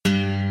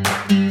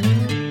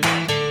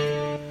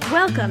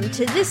Welcome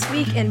to This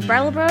Week in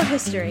Brattleboro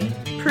History,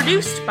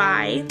 produced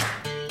by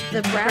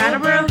the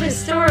Brattleboro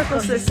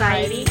Historical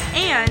Society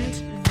and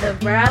the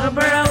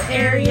Brattleboro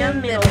Area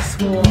Middle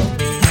School.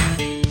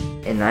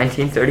 In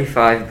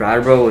 1935,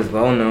 Brattleboro was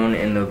well known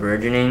in the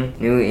burgeoning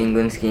New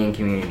England skiing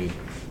community.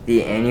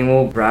 The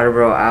annual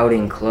Brattleboro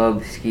Outing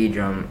Club ski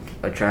jump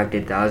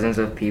attracted thousands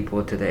of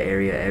people to the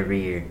area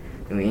every year.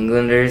 New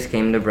Englanders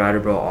came to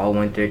Brattleboro all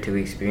winter to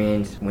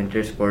experience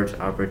winter sports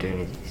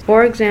opportunities.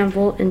 For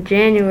example, in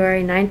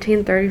January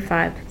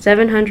 1935,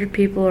 700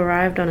 people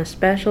arrived on a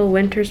special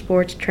winter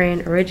sports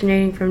train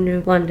originating from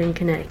New London,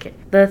 Connecticut.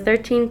 The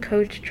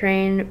 13-coach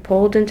train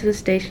pulled into the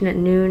station at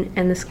noon,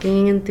 and the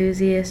skiing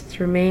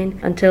enthusiasts remained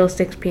until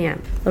 6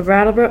 p.m. The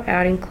Brattleboro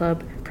Outing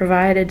Club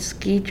provided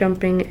ski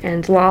jumping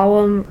and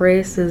slalom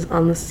races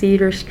on the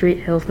Cedar Street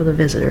hill for the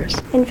visitors.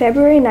 In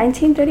February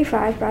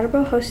 1935,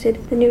 Brattleboro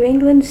hosted the New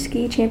England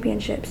Ski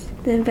Championships.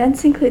 The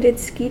events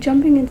included ski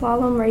jumping and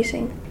slalom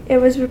racing. It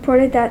was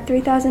reported that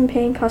 3,000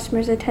 paying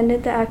customers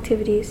attended the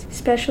activities.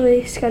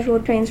 Specially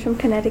scheduled trains from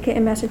Connecticut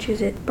and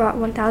Massachusetts brought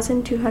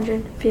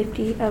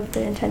 1,250 of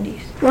the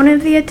attendees. One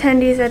of the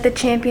attendees at the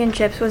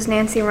championships was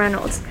Nancy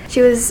Reynolds.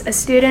 She was a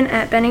student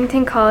at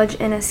Bennington College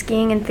and a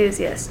skiing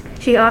enthusiast.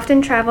 She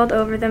often traveled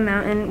over the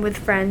mountain with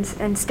friends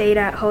and stayed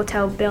at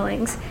Hotel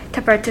Billings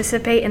to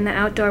participate in the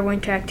outdoor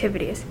winter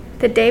activities.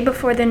 The day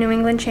before the New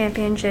England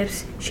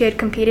Championships, she had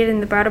competed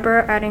in the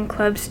Brattleboro Outing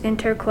Club's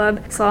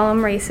inter-club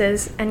slalom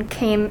races and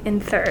came in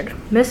third.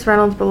 Miss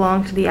Reynolds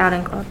belonged to the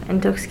Outing Club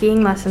and took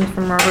skiing lessons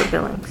from Robert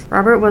Billings.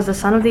 Robert was the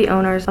son of the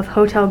owners of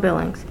Hotel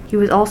Billings. He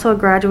was also a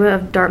graduate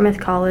of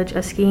Dartmouth College,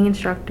 a skiing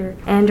instructor,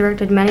 and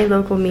directed many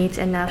local meets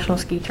and national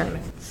ski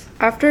tournaments.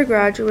 After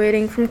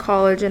graduating from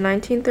college in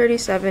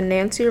 1937,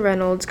 Nancy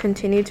Reynolds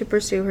continued to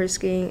pursue her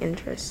skiing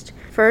interest,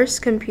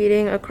 first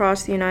competing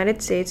across the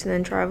United States and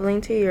then traveling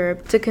to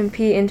Europe to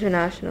compete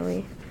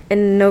internationally.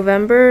 In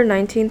November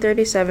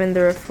 1937,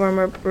 the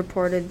Reformer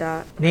reported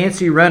that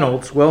Nancy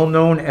Reynolds, well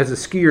known as a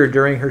skier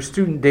during her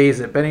student days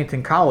at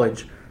Bennington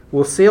College,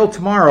 will sail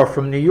tomorrow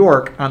from New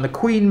York on the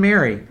Queen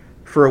Mary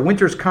for a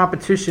winter's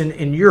competition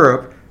in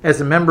Europe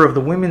as a member of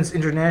the Women's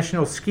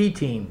International Ski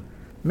Team.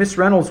 Miss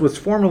Reynolds was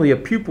formerly a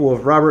pupil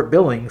of Robert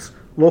Billings,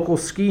 local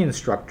ski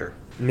instructor.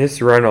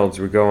 Miss Reynolds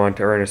would go on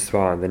to earn a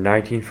spot on the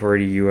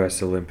 1940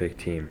 U.S. Olympic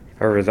team.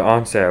 However, the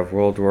onset of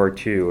World War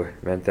II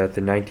meant that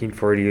the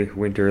 1940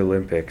 Winter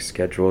Olympics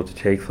scheduled to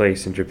take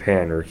place in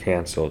Japan were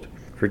canceled.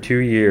 For 2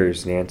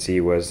 years, Nancy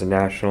was the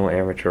national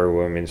amateur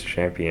women's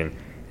champion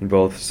in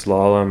both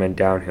slalom and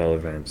downhill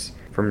events.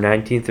 From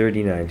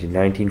 1939 to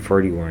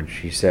 1941,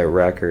 she set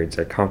records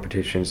at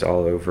competitions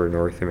all over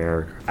North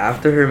America.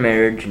 After her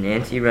marriage,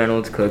 Nancy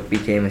Reynolds Cook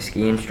became a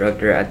ski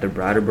instructor at the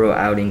Brattleboro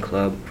Outing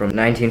Club from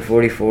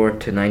 1944 to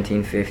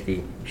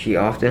 1950. She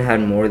often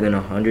had more than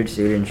 100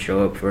 students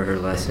show up for her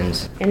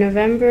lessons. In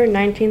November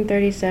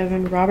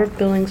 1937, Robert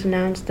Billings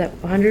announced that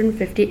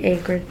 150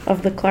 acres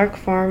of the Clark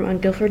Farm on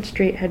Guilford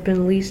Street had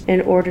been leased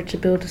in order to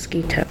build a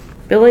ski tow.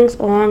 Billings,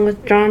 along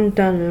with John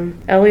Dunham,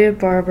 Elliot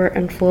Barber,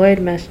 and Floyd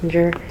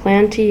Messenger,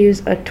 planned to use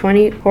a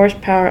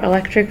 20-horsepower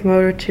electric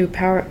motor to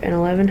power an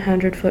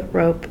 1,100-foot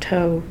rope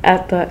tow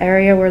at the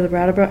area where the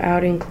Brattleboro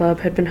Outing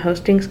Club had been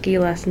hosting ski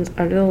lessons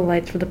under the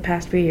lights for the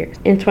past few years.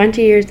 In 20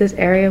 years, this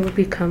area would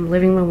become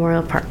Living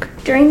Memorial Park.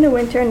 During the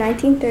winter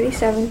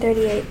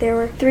 1937-38, there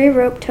were 3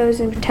 rope tows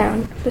in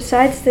town.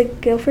 Besides the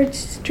Guilford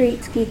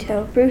Street ski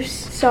tow, Bruce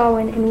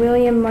Sawin and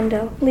William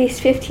Mundell leased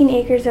 15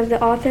 acres of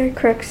the Arthur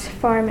Crooks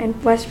farm in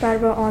West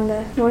Brattleboro on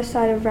the north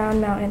side of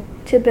Round Mountain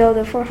to build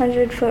a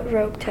 400-foot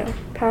rope tow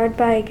powered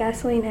by a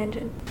gasoline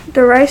engine.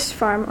 The Rice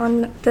Farm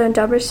on the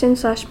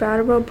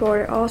Dubberson/Brattleboro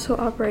border also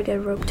operated a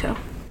rope tow.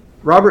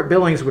 Robert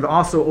Billings would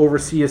also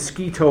oversee a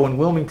ski tow in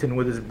Wilmington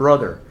with his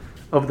brother.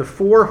 Of the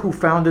 4 who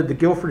founded the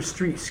Guilford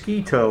Street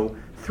ski tow,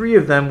 3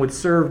 of them would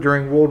serve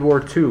during World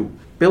War II.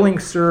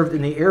 Billings served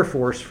in the Air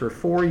Force for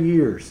 4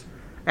 years.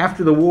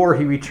 After the war,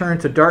 he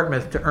returned to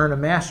Dartmouth to earn a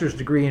master's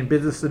degree in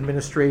business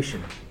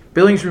administration.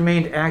 Billings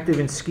remained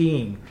active in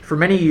skiing. For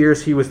many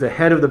years, he was the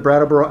head of the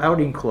Brattleboro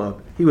Outing Club.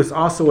 He was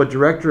also a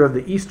director of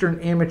the Eastern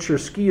Amateur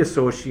Ski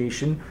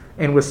Association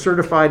and was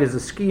certified as a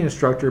ski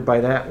instructor by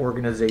that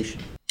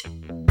organization.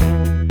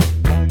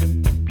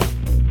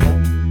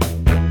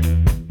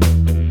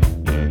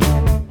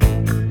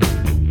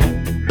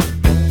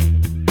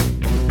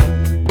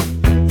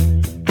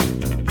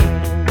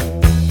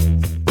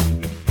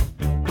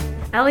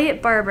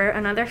 Elliot Barber,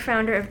 another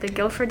founder of the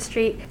Guilford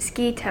Street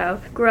ski tow,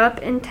 grew up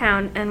in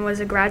town and was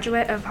a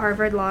graduate of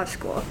Harvard Law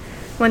School.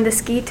 When the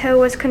ski tow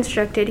was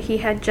constructed, he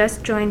had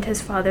just joined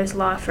his father's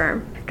law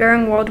firm.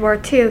 During World War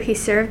II, he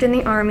served in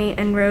the Army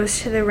and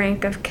rose to the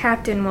rank of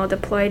captain while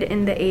deployed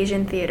in the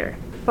Asian theater.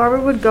 Barber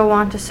would go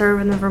on to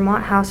serve in the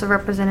Vermont House of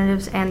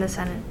Representatives and the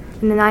Senate.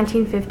 In the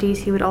 1950s,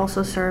 he would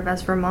also serve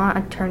as Vermont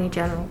Attorney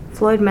General.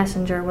 Floyd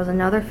Messenger was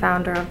another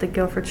founder of the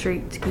Guilford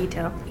Street ski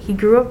tow. He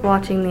grew up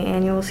watching the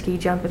annual ski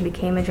jump and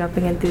became a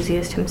jumping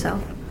enthusiast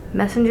himself.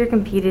 Messenger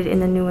competed in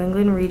the New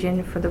England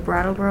region for the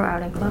Brattleboro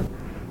Outing Club.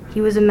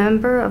 He was a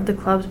member of the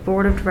club's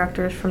board of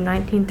directors from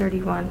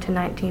 1931 to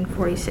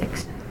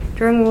 1946.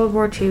 During World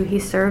War II, he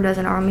served as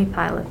an Army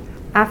pilot.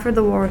 After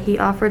the war, he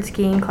offered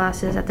skiing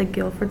classes at the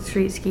Guilford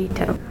Street ski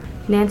tow.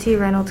 Nancy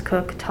Reynolds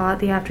Cook taught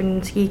the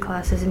afternoon ski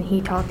classes and he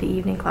taught the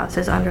evening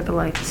classes under the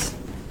lights.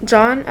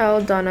 John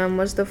L. Dunham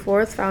was the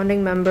fourth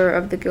founding member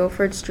of the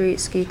Guilford Street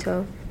ski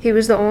tow. He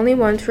was the only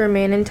one to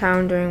remain in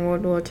town during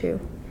World War II.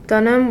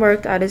 Dunham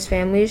worked at his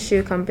family's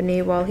shoe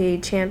company while he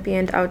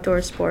championed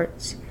outdoor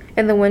sports.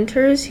 In the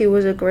winters, he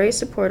was a great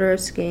supporter of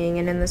skiing,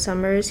 and in the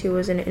summers, he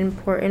was an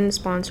important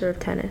sponsor of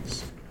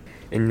tennis.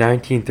 In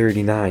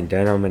 1939,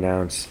 Dunham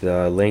announced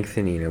the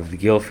lengthening of the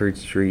Guilford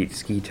Street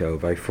ski tow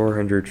by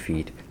 400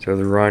 feet, so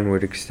the run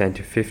would extend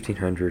to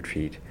 1,500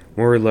 feet.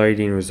 More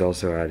lighting was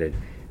also added.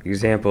 An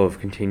example of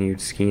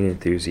continued skiing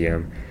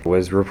enthusiasm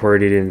was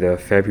reported in the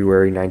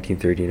February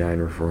 1939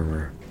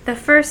 Reformer. The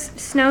first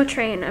snow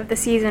train of the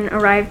season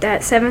arrived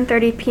at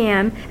 7:30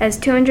 p.m. as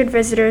 200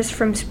 visitors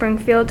from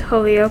Springfield,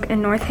 Holyoke,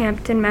 and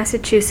Northampton,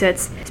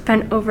 Massachusetts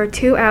spent over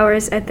 2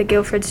 hours at the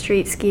Guilford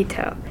Street ski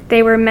tow.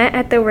 They were met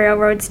at the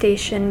railroad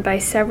station by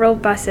several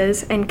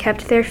buses and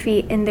kept their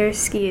feet in their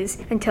skis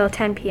until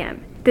 10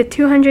 p.m. The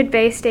 200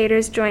 Bay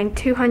Staters joined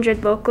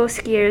 200 local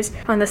skiers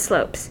on the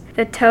slopes.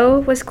 The tow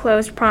was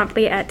closed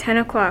promptly at 10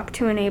 o'clock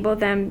to enable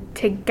them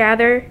to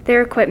gather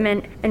their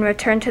equipment and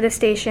return to the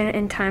station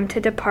in time to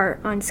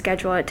depart on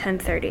schedule at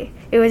 10:30.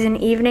 It was an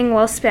evening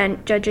well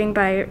spent, judging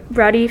by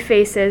ruddy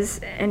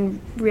faces and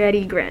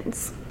ready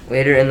grins.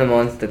 Later in the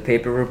month, the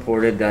paper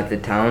reported that the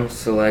town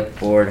select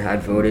board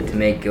had voted to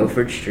make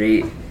Guilford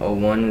Street a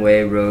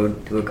one-way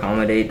road to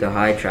accommodate the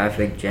high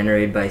traffic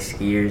generated by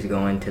skiers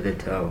going to the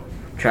tow.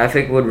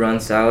 Traffic would run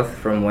south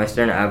from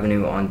Western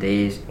Avenue on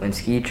days when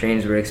ski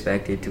trains were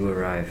expected to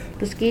arrive.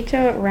 The ski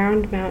tow at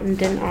Round Mountain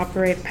didn't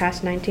operate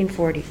past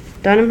 1940.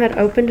 Dunham had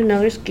opened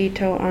another ski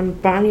tow on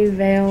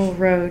Bonneville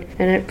Road,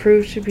 and it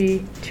proved to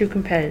be too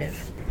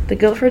competitive. The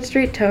Guilford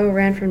Street tow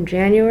ran from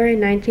January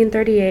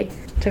 1938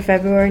 to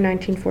February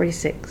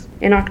 1946.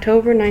 In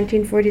October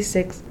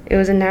 1946, it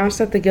was announced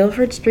that the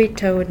Guilford Street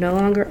tow would no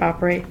longer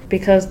operate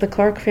because the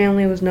Clark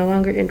family was no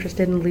longer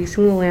interested in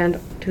leasing the land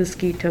to the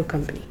ski tow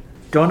company.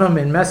 Dunham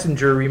and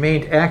Messenger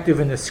remained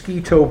active in the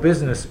ski tow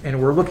business and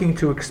were looking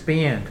to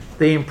expand.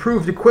 They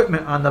improved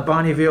equipment on the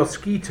Bonneville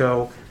ski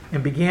tow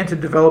and began to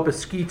develop a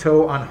ski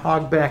tow on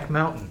Hogback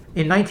Mountain.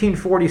 In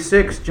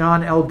 1946,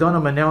 John L.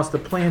 Dunham announced a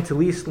plan to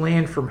lease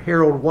land from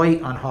Harold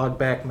White on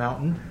Hogback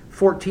Mountain,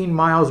 14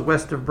 miles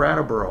west of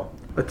Brattleboro.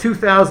 A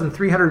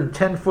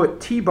 2,310-foot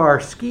T-bar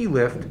ski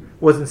lift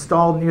was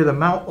installed near the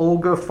Mount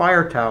Olga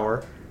fire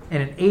tower,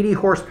 and an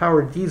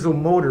 80-horsepower diesel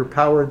motor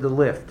powered the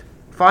lift.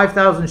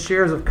 5,000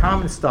 shares of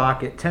common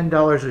stock at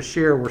 $10 a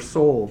share were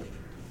sold.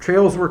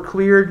 Trails were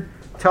cleared,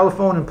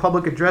 telephone and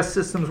public address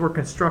systems were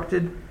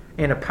constructed,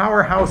 and a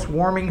powerhouse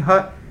warming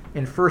hut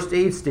and first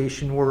aid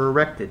station were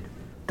erected.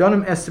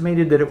 Dunham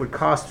estimated that it would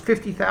cost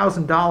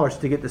 $50,000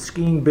 to get the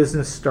skiing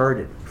business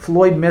started.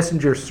 Floyd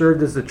Messenger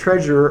served as the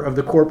treasurer of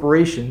the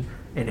corporation,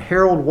 and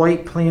Harold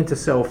White planned to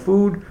sell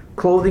food,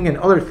 clothing, and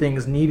other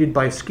things needed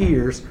by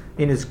skiers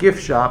in his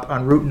gift shop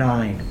on Route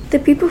 9. The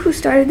people who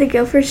started the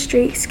Guilford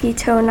Street ski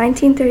tow in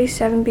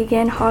 1937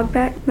 began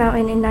Hogback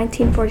Mountain in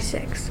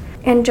 1946,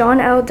 and John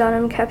L.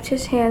 Dunham kept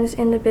his hands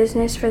in the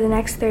business for the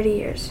next 30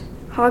 years.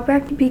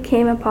 Hogback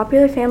became a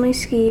popular family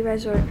ski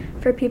resort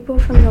for people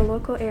from the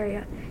local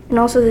area, and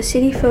also the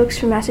city folks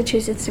from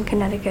Massachusetts and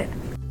Connecticut.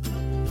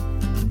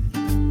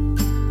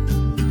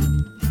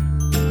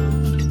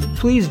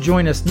 Please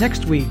join us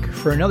next week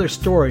for another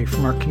story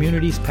from our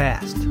community's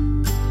past.